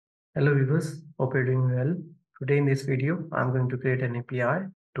Hello viewers, hope you're doing well. Today in this video, I'm going to create an API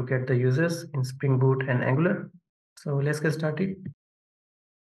to get the users in Spring Boot and Angular. So let's get started.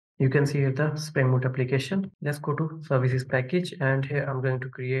 You can see here the Spring Boot application. Let's go to services package, and here I'm going to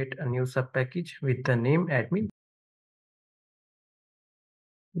create a new sub package with the name admin.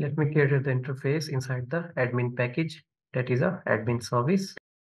 Let me create the interface inside the admin package, that is a admin service.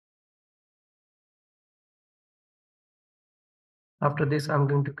 After this, I'm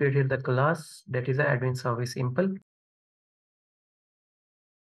going to create the class, that is a admin service simple.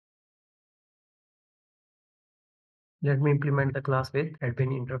 Let me implement the class with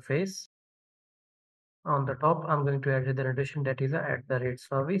admin interface. On the top, I'm going to add the notation that is a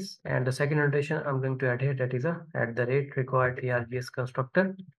 @service, and the second notation I'm going to add here, that is a @required args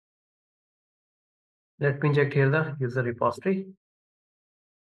constructor. Let me inject here the user repository.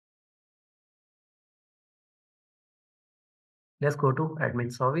 Let's go to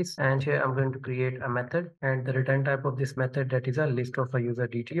admin service, and here I'm going to create a method, and the return type of this method, that is a list of a user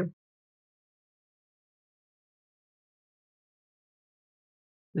detail.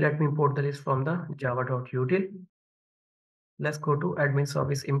 Let me import the list from the java.util. Let's go to admin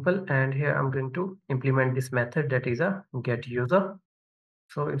service simple, and here I'm going to implement this method, that is a get user.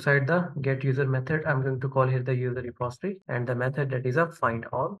 So inside the get user method, I'm going to call here the user repository, and the method that is a find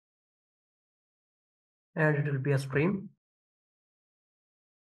all, and it will be a stream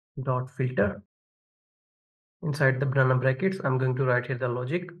dot filter. Inside the banana brackets, I'm going to write here the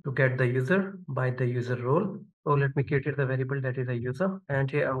logic to get the user by the user role. So let me create here the variable that is a user,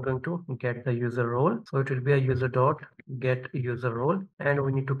 and here I'm going to get the user role. So it will be a user dot get user role, and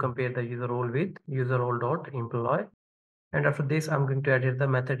we need to compare the user role with user role dot employee. And after this, I'm going to add here the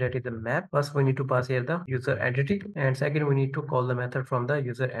method that is the map. First, we need to pass here the user entity. And second, we need to call the method from the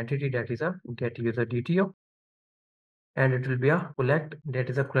user entity, that is a get user DTO. And it will be a collect, that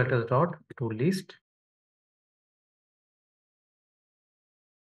is a collectors dot to list.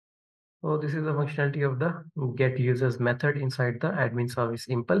 So this is the functionality of the get users method inside the admin service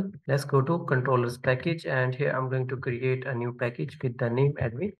simple. Let's go to controllers package, and here I'm going to create a new package with the name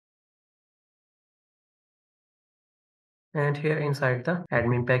admin. And here inside the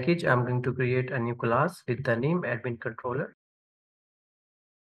admin package, I'm going to create a new class with the name admin controller.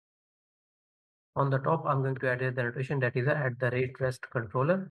 On the top, I'm going to add here the notation that is a @rest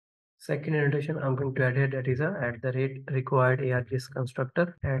controller. Second notation I'm going to add here, that is a @required args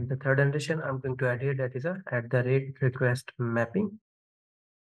constructor. And the third notation I'm going to add here, that is a @request mapping.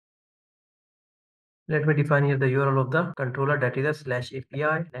 Let me define here the URL of the controller, that is a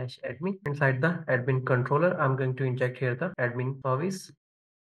 /API/admin. Inside the admin controller, I'm going to inject here the admin service.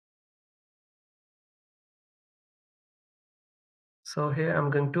 So here I'm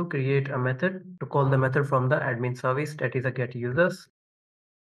going to create a method to call the method from the admin service, that is a get users.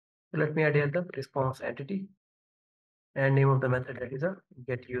 So let me add here the response entity, and name of the method, that is a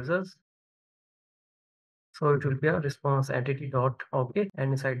get users. So it will be a response entity dot object,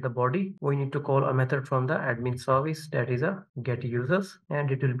 and inside the body we need to call a method from the admin service, that is a get users,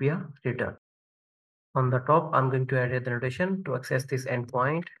 and it will be a return. On the top, I'm going to add the notation to access this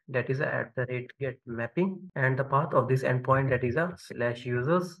endpoint, that is a @get mapping, and the path of this endpoint, that is a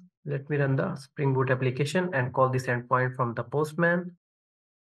 /users. Let me run the Spring Boot application and call this endpoint from the Postman.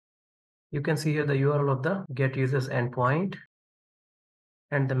 You can see here the URL of the get users endpoint,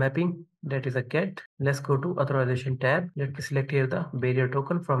 and the mapping, that is a get. Let's go to authorization tab. Let me select here the barrier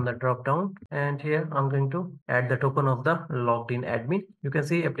token from the drop down, and here I'm going to add the token of the logged in admin. You can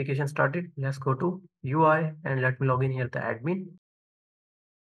see application started. Let's go to UI, and let me log in here the admin.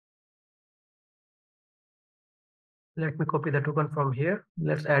 Let me copy the token from here.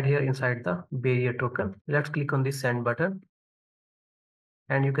 Let's add here inside the barrier token. Let's click on the send button.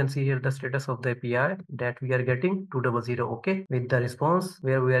 And you can see here the status of the API, that we are getting 200 OK with the response,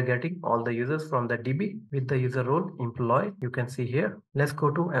 where we are getting all the users from the DB with the user role employee. You can see here. Let's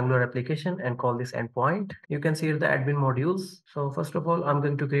go to Angular application and call this endpoint. You can see here the admin modules. So first of all, I'm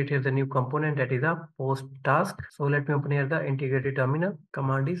going to create here the new component, that is a post task. So let me open here the integrated terminal.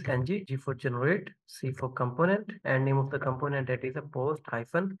 Command is ng g for generate, c for component, and name of the component, that is a post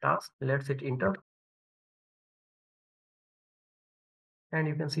 -task. Let's hit enter. And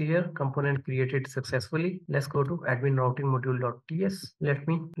you can see here component created successfully. Let's go to admin routing module.ts. Let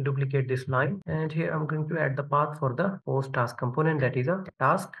me duplicate this line, and here I'm going to add the path for the post task component, that is a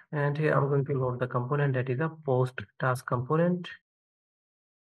task, and here I'm going to load the component, that is a post task component.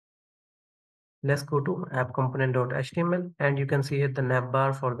 Let's go to app component.html and you can see here the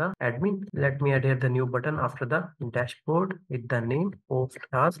navbar for the admin. Let me add here the new button after the dashboard with the name post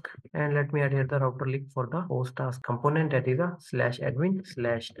task, and let me add here the router link for the post task component, that is a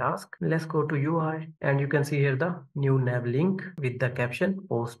 /admin/task. Let's go to UI and you can see here the new nav link with the caption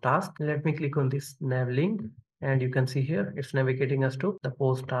post task. Let me click on this nav link and you can see here it's navigating us to the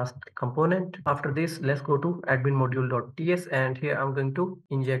post task component. After this, let's go to admin module.ts and here I'm going to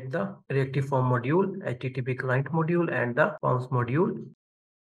inject the reactive form module, HTTP client module and the forms module.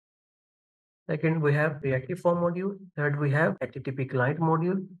 Second, we have reactive form module. Third, we have HTTP client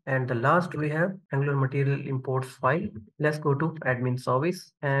module. And the last, we have Angular material imports file. Let's go to admin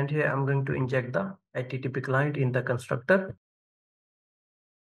service. And here I'm going to inject the HTTP client in the constructor.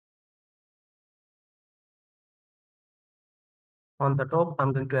 On the top,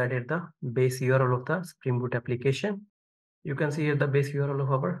 I'm going to add here the base URL of the Spring Boot application. You can see here the base URL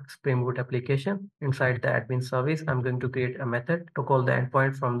of our Spring Boot application. Inside the admin service, I'm going to create a method to call the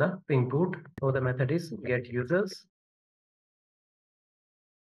endpoint from the Spring Boot. So the method is get users.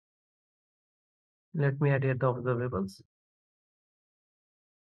 Let me add here the observables.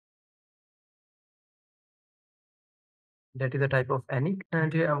 That is a type of any,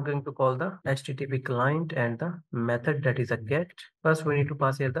 and here I'm going to call the HTTP client and the method that is a get. First, we need to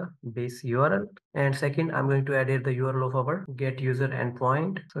pass here the base URL, and second, I'm going to add here the URL of our get user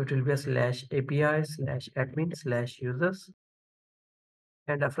endpoint. So it will be a /API/admin/users.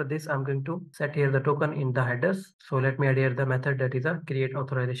 And after this, I'm going to set here the token in the headers. So let me add here the method that is a create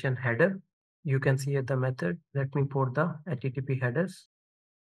authorization header. You can see here the method. Let me import the HTTP headers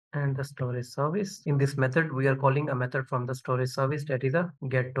and the storage service. In this method, we are calling a method from the storage service that is a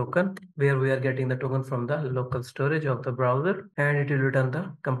get token, where we are getting the token from the local storage of the browser, and it will return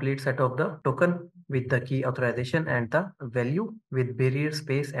the complete set of the token with the key authorization and the value with barrier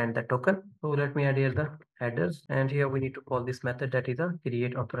space and the token. So let me add here the headers, and here we need to call this method that is a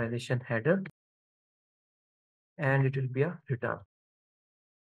create authorization header, and it will be a return.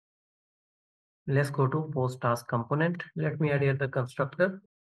 Let's go to post task component. Let me add here the constructor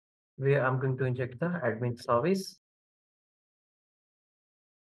where I'm going to inject the admin service.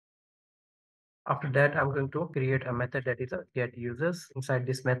 After that, I'm going to create a method that is a get users. Inside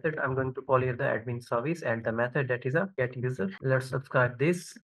this method, I'm going to call here the admin service and the method that is a get user. Let's subscribe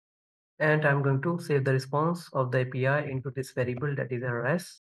this. And I'm going to save the response of the API into this variable that is a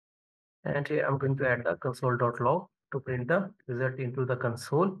res. And here I'm going to add the console.log to print the result into the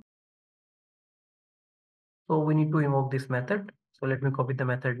console. So we need to invoke this method. So let me copy the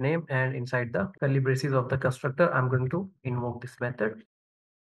method name, and inside the curly braces of the constructor, I'm going to invoke this method.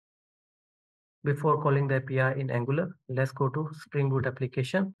 Before calling the API in Angular, let's go to Spring Boot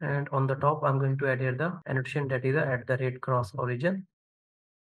application, and on the top, I'm going to add here the annotation that is @cross origin.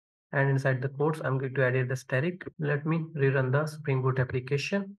 And inside the quotes, I'm going to add here the static. Let me rerun the Spring Boot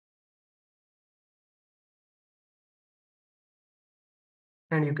application.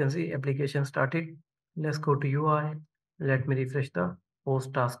 And you can see application started. Let's go to UI. Let me refresh the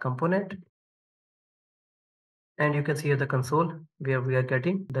post task component. And you can see here the console where we are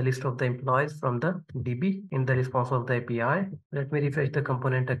getting the list of the employees from the DB in the response of the API. Let me refresh the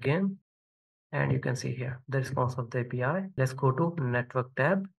component again. And you can see here the response of the API. Let's go to network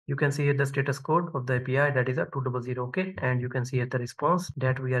tab. You can see here the status code of the API that is a 200K, and you can see here the response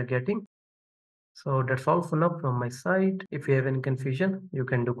that we are getting. So that's all for now from my side. If you have any confusion, you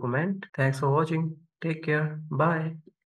can do comment. Thanks for watching. Take care. Bye.